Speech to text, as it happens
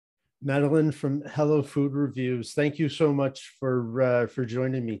Madeline from Hello Food Reviews. Thank you so much for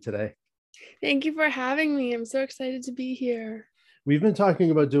joining me today. Thank you for having me. I'm so excited to be here. We've been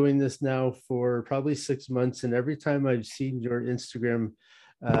talking about doing this now for probably 6 months, and every time I've seen your Instagram,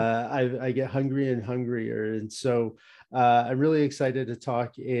 I get hungry and hungrier. And so I'm really excited to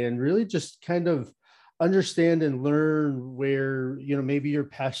talk and really just kind of understand and learn where maybe your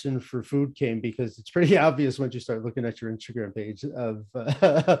passion for food came, because it's pretty obvious once you start looking at your Instagram page of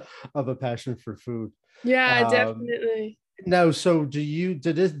of a passion for food. Yeah, Um, definitely. No, so did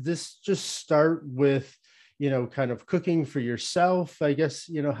this just start with, kind of cooking for yourself? I guess,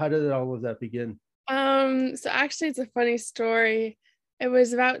 how did all of that begin? So actually it's a funny story. It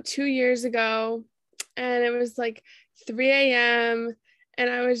was about 2 years ago, and it was like 3 a.m. and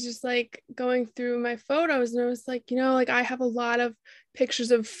I was just like going through my photos, and I was like, like I have a lot of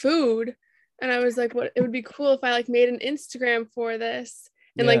pictures of food. And I was like, what it would be cool if I like made an Instagram for this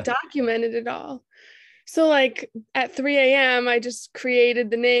and like Yeah. documented it all. So like at 3 a.m. I just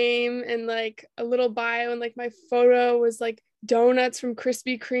created the name and like a little bio, and like my photo was like donuts from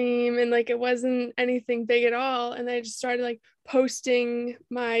Krispy Kreme, and like it wasn't anything big at all. And I just started like posting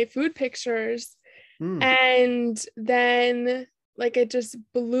my food pictures, Mm. and then like it just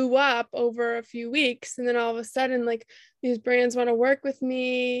blew up over a few weeks, and then all of a sudden like these brands want to work with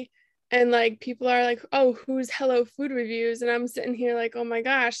me, and like people are like, oh, who's Hello Food Reviews? And I'm sitting here like, oh my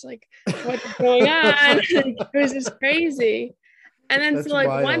gosh, like what's going on? Like, it was just crazy. And then so That's like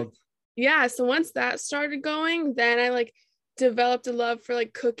once, wild. yeah, so once that started going, then I like developed a love for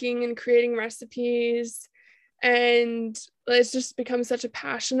like cooking and creating recipes, and it's just become such a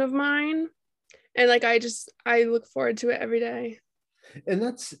passion of mine. And like I look forward to it every day. And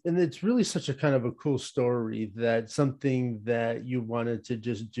it's really such a kind of a cool story, that something that you wanted to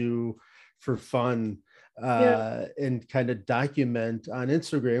just do for fun, Yeah. and kind of document on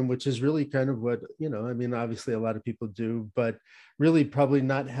Instagram, which is really kind of what, I mean, obviously a lot of people do, but really probably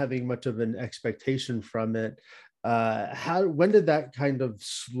not having much of an expectation from it. When did that kind of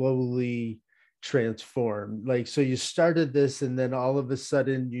slowly transform? Like, so you started this and then all of a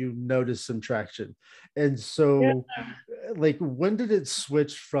sudden you noticed some traction. And Yeah. so, like, when did it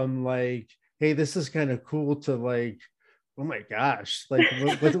switch from like, hey, this is kind of cool, to like, oh my gosh, like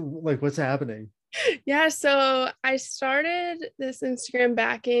what's happening? Yeah, so I started this Instagram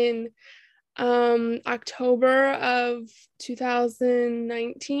back in October of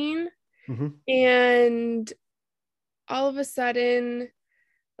 2019, Hmm. and all of a sudden,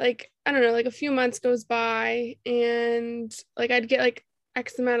 like I don't know, like a few months goes by, and like I'd get like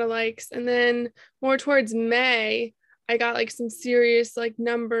X amount of likes, and then more towards May I got like some serious like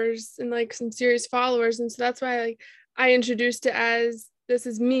numbers and like some serious followers. And so that's why like I introduced it as, this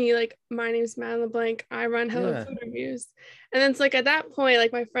is me, like my name's Madeline Blank, I run Hello Yeah. Food Reviews. And then it's like at that point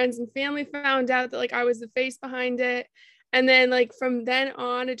like my friends and family found out that like I was the face behind it, and then like from then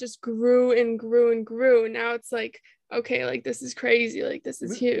on it just grew and grew and grew. Now it's like, okay, like this is crazy, like this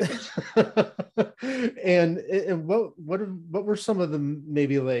is huge. And what were some of the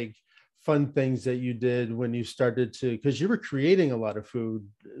maybe like fun things that you did when you started to, because you were creating a lot of food,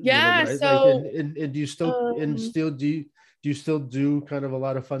 Yeah, right? Like, so and do you still, um do you still do kind of a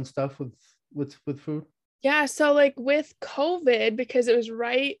lot of fun stuff with food? yeah, so like with COVID, because it was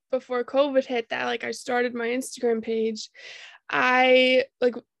right before COVID hit that like I started my Instagram page, I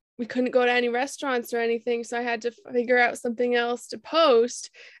like we couldn't go to any restaurants or anything, so I had to figure out something else to post.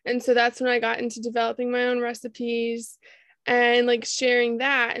 And so that's when I got into developing my own recipes and like sharing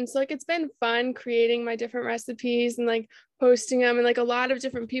that. And so like it's been fun creating my different recipes and like posting them. And like a lot of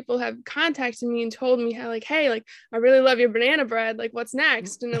different people have contacted me and told me how like, hey, like I really love your banana bread, like what's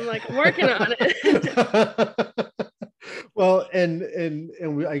next? And I'm like, I'm working on it. Well,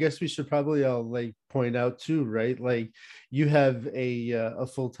 I guess we should probably all like point out too, right? Like, you have a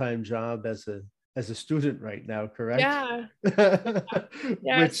full-time job as a student right now, correct? Yeah.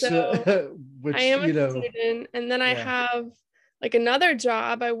 Yeah, which so I which am a student, and then I yeah. have like another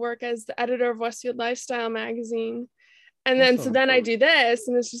job. I work as the editor of Westfield Lifestyle magazine. And then so Awesome. then I do this,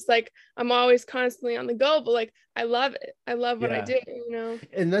 and it's just like I'm always constantly on the go, but like I love it. I love what I Yeah. do.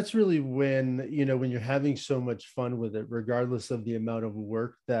 And that's really when, when you're having so much fun with it, regardless of the amount of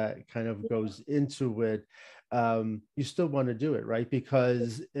work that kind of goes into it, you still want to do it, right?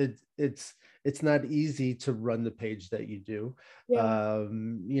 Because it's not easy to run the page that you do. Yeah.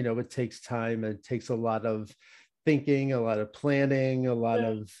 It takes time, and it takes a lot of thinking, a lot of planning, a lot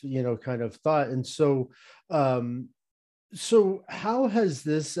Yeah. of, kind of thought. And um, so how has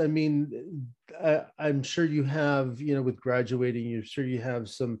this, I mean, I'm sure you have, with graduating, you're sure you have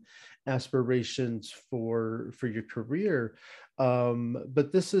some aspirations for your career.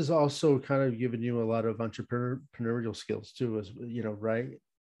 But this is also kind of giving you a lot of entrepreneurial skills too, as you know, right?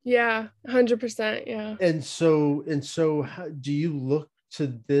 Yeah, 100%. Yeah. And so how, do you look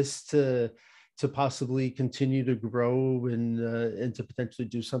to this to possibly continue to grow and to potentially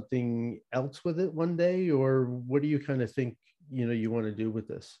do something else with it one day, or what do you kind of think, you want to do with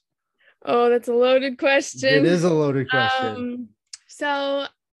this? Oh, that's a loaded It question. is a loaded question. Um, so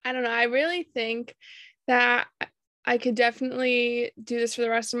I don't know. I really think that I could definitely do this for the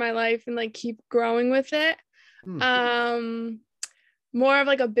rest of my life and like keep growing with it. Hmm. Um, More of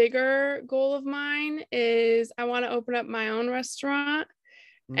like a bigger goal of mine is I want to open up my own restaurant.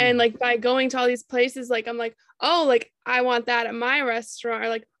 And Hmm. like by going to all these places, like I'm like, oh, like I want that at my restaurant, or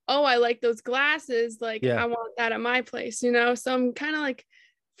like, oh, I like those glasses, like Yeah. I want that at my place, you know? So I'm kind of like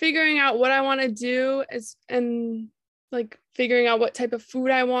figuring out what I want to do as and like figuring out what type of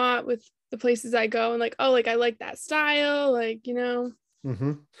food I want with the places I go and like, oh, like I like that style, like,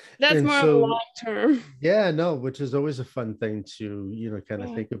 Hmm. that's And more of a so, long term. yeah, no, which is always a fun thing to, kind of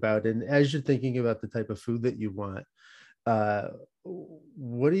Yeah. think about. And as you're thinking about the type of food that you want, uh,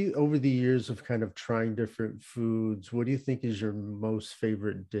 what do you, over the years of kind of trying different foods, what do you think is your most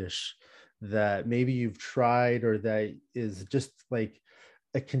favorite dish that maybe you've tried or that is just like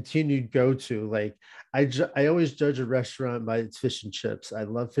a continued go-to? Like I always judge a restaurant by its fish and chips. I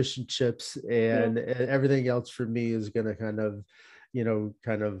love fish and chips, Yeah. and everything else for me is going to kind of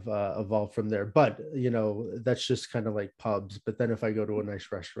evolve from there. But that's just kind of like pubs. But then if I go to a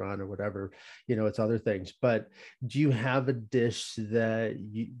nice restaurant or whatever, it's other things. But do you have a dish that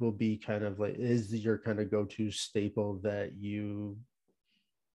you will be kind of like, is your kind of go-to staple that you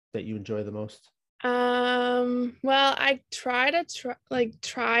enjoy the most? Well, I try to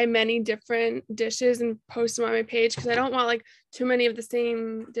try many different dishes and post them on my page because I don't want like too many of the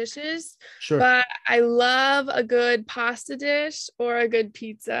same dishes. Sure. But I love a good pasta dish or a good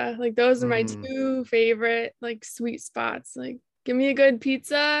pizza. Like those are my Mm. two favorite like sweet spots. Like give me a good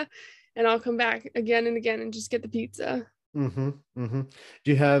pizza and I'll come back again and again and just get the pizza. Mm-hmm. Mm-hmm.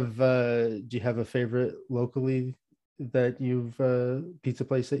 Do you have a favorite locally that you've pizza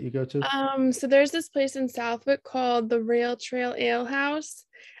place that you go to? So there's this place in Southwick called the Rail Trail Ale House,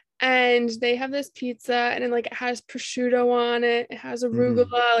 and they have this pizza, and it has prosciutto on it. It has Mm.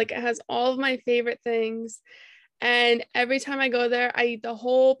 arugula, like it has all of my favorite things. And every time I go there, I eat the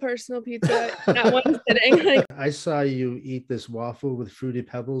whole personal pizza in that one sitting. Like, I saw you eat this waffle with fruity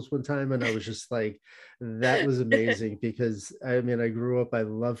pebbles one time, and I was just like, that was amazing because I mean, I grew up, I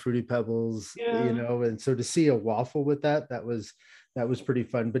love fruity pebbles, yeah. and so to see a waffle with that was pretty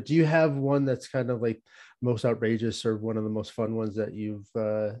fun. But do you have one that's kind of like most outrageous or one of the most fun ones that you've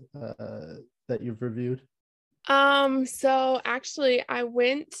reviewed? So actually, I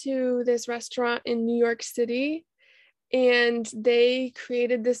went to this restaurant in New York City, and they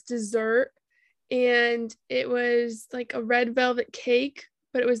created this dessert, and it was like a red velvet cake,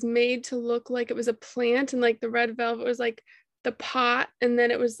 but it was made to look like it was a plant, and like the red velvet was like the pot, and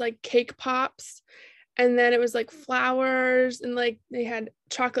then it was like cake pops, and then it was like flowers, and like they had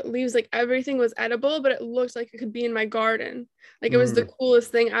chocolate leaves, like everything was edible, but it looked like it could be in my garden. Like it was the Mm.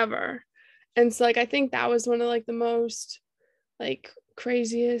 coolest thing ever. And so like I think that was one of like the most like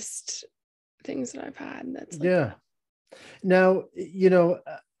craziest things that I've had. That's like Yeah. Now,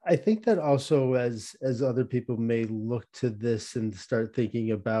 I think that also as other people may look to this and start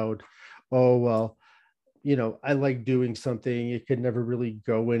thinking about, oh, well, I like doing something, it could never really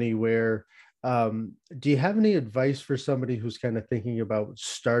go anywhere. Do you have any advice for somebody who's kind of thinking about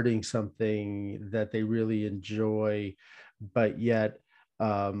starting something that they really enjoy, but yet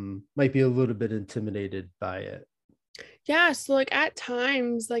might be a little bit intimidated by it? yeah, so like at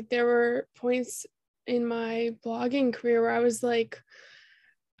times like there were points in my blogging career where I was like,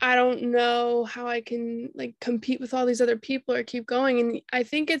 I don't know how I can like compete with all these other people or keep going. And I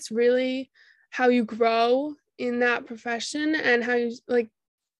think it's really how you grow in that profession and how you like,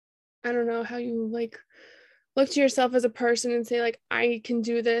 I don't know, how you like look to yourself as a person and say, like, I can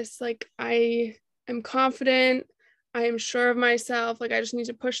do this. Like, I am confident. I am sure of myself. Like, I just need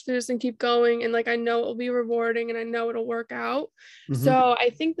to push through this and keep going. And like, I know it will be rewarding and I know it'll work out. Hmm. So I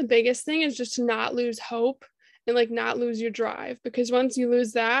think the biggest thing is just to not lose hope and like not lose your drive because once you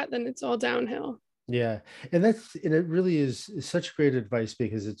lose that, then it's all downhill. Yeah, and it really is such great advice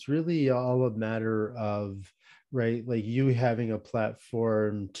because it's really all a matter of, right, like you having a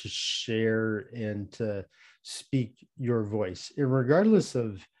platform to share and to speak your voice. And regardless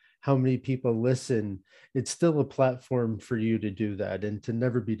of how many people listen, it's still a platform for you to do that and to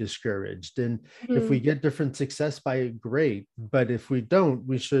never be discouraged. And if we Mhm. get different success by it, great. But if we don't,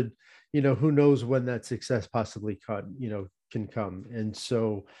 we should, who knows when that success possibly can come. And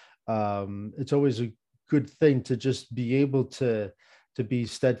so it's always a good thing to just be able to be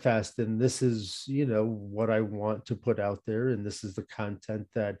steadfast, and this is, you know, what I want to put out there, and this is the content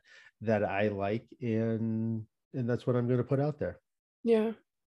that I like, and that's what I'm going to put out there. Yeah.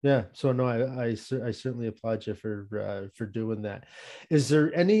 Yeah, so no, I certainly applaud you for doing that. Is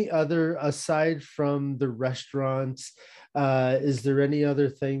there any other, aside from the restaurants, is there any other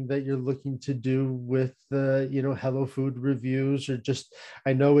thing that you're looking to do with you know, Hello Food Reviews, or just,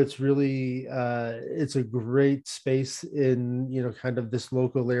 I know it's really it's a great space in, you know, kind of this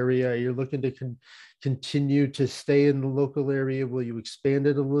local area. You're looking to continue to stay in the local area. Will you expand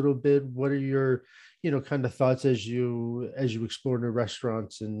it a little bit? What are your, you know, kind of thoughts as you explore new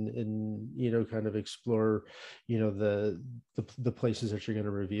restaurants, and you know, kind of explore, you know, the places that you're going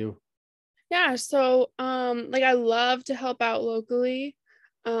to review? Yeah, so like I love to help out locally.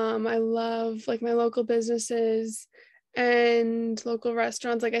 I love like my local businesses and local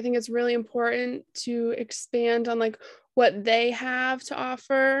restaurants. Like I think it's really important to expand on like what they have to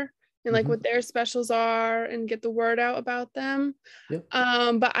offer and like Hmm. what their specials are and get the word out about them. Yep.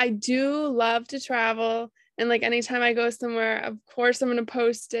 But I do love to travel, and like anytime I go somewhere, of course I'm gonna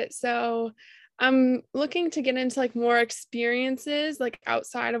post it. So I'm looking to get into like more experiences like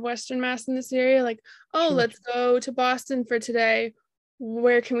outside of Western Mass in this area. Like, oh, Sure. let's go to Boston for today.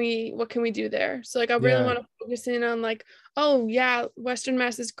 What can we do there? So like I really Yeah, want to focus in on like, oh yeah, Western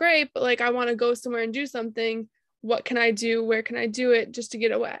Mass is great, but like I want to go somewhere and do something. What can I do? Where can I do it just to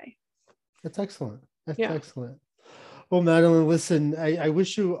get away? that's excellent. That's Yeah. excellent. Well, Madeline, listen, I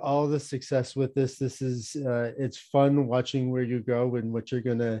wish you all the success with this. This is it's fun watching where you go and what you're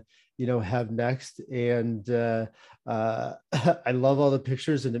gonna, you know, have next. And I love all the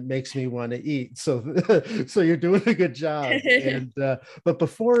pictures, and it makes me want to eat. So so you're doing a good job. And but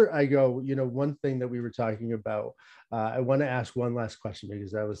before I go, you know, one thing that we were talking about, I want to ask one last question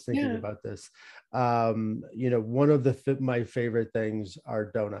because I was thinking Yeah. about this. You know, one of my favorite things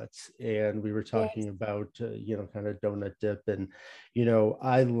are donuts, and we were Yes. talking about you know, kind of donut dip, and you know,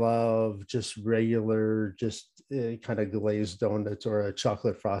 I love just regular, just kind of glazed donuts, or a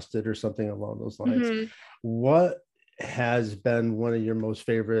chocolate frosted or something along those lines. Mhm. What has been one of your most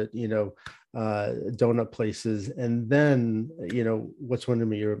favorite, you know, donut places, and then, you know, what's one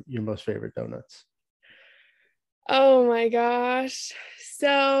of your most favorite donuts? Oh my gosh.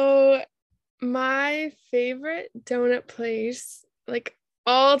 So my favorite donut place, like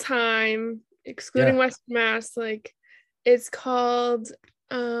all time, excluding Yeah. Western Mass, like it's called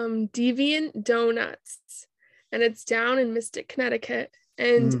Deviant Donuts, and it's down in Mystic, Connecticut.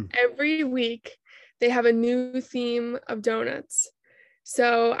 And Mm, every week they have a new theme of donuts.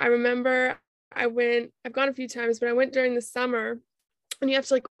 So I remember I've gone a few times, but I went during the summer, and you have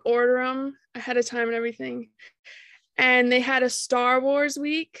to like order them ahead of time and everything. And they had a Star Wars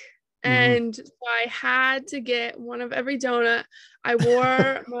week. mhm. And so I had to get one of every donut. I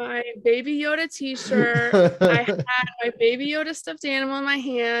wore my Baby Yoda t-shirt. I had my Baby Yoda stuffed animal in my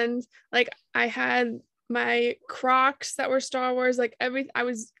hand. Like I had my Crocs that were Star Wars. Like I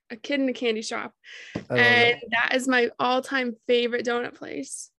was a kid in a candy shop. I love And it. that is my all-time favorite donut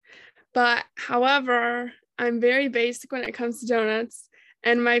place. But however, I'm very basic when it comes to donuts.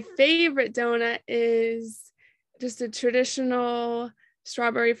 And my favorite donut is just a traditional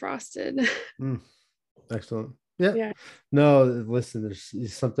strawberry frosted. Mm, excellent. Yeah. Yeah. No, listen, there's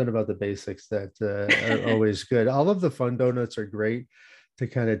something about the basics that are always good. All of the fun donuts are great to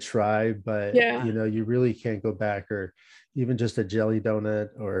kind of try, but Yeah. you know, you really can't go back, or even just a jelly donut,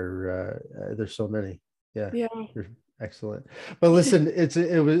 or there's so many. Yeah, Yeah. you're excellent. But listen, it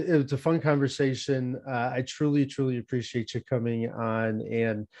was a fun conversation. I truly appreciate you coming on,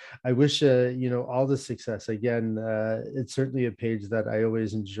 and I wish you know, all the success. Again, it's certainly a page that I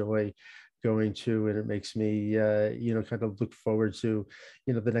always enjoy going to, and it makes me you know, kind of look forward to,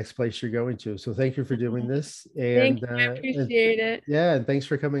 you know, the next place you're going to. So thank you for doing this, Thank you. I and appreciate it. yeah, and thanks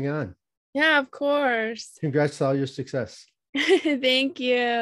for coming on. Yeah, of course. Congrats to all your success. Thank you.